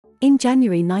In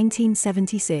January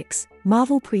 1976,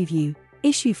 Marvel Preview,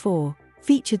 Issue 4,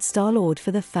 featured Starlord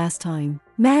for the first time.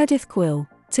 Meredith Quill,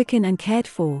 took in and cared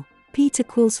for Peter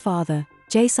Quill's father,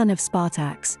 son of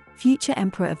Spartaxx, future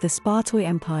emperor of the Spartoi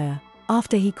Empire,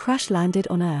 after he crash-landed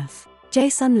on Earth.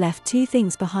 Son left two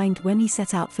things behind when he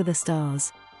set out for the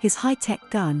stars: his high-tech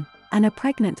gun, and a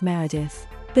pregnant Meredith.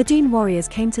 Badoon warriors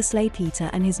came to slay Peter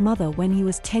and his mother when he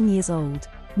was 10 years old.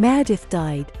 Meredith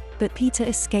died, but Peter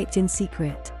escaped in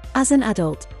secret. As an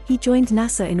adult, he joined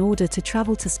NASA in order to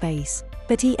travel to space,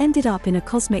 but he ended up in a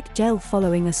cosmic jail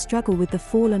following a struggle with the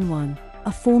Fallen One,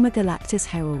 a former Galactus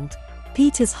herald.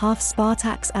 Peter's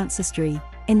half-Spartaxx ancestry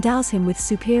endows him with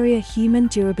superior human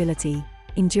durability,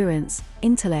 endurance,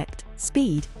 intellect,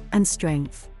 speed, and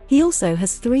strength. He also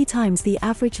has 3 times the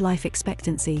average life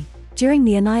expectancy. During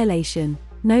the Annihilation,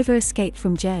 Nova escaped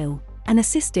from jail, and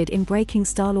assisted in breaking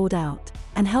Starlord out,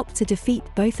 and helped to defeat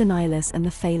both Annihilus and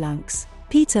the Phalanx.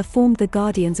 Peter formed the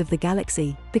Guardians of the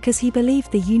Galaxy because he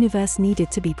believed the universe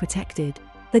needed to be protected.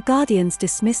 The Guardians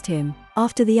dismissed him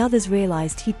after the others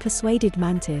realized he'd persuaded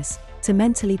Mantis to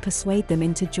mentally persuade them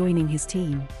into joining his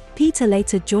team. Peter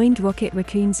later joined Rocket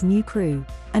Raccoon's new crew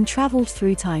and traveled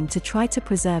through time to try to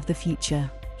preserve the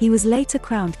future. He was later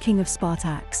crowned King of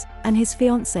Spartax, and his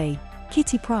fiancée,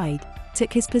 Pryde,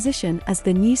 took his position as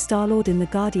the new Starlord in the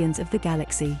Guardians of the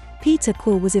Galaxy. Peter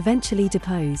Quill was eventually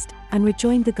deposed and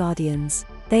rejoined the Guardians.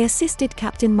 They assisted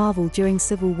Captain Marvel during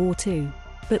Civil War II,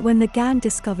 but when the gang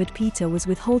discovered Peter was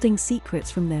withholding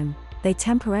secrets from them, they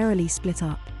temporarily split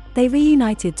up. They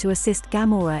reunited to assist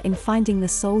Gamora in finding the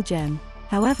Soul Gem.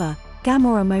 However,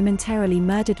 Gamora momentarily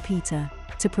murdered Peter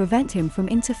to prevent him from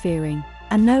interfering,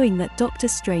 and knowing that Doctor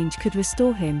Strange could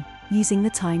restore him using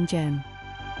the Time Gem.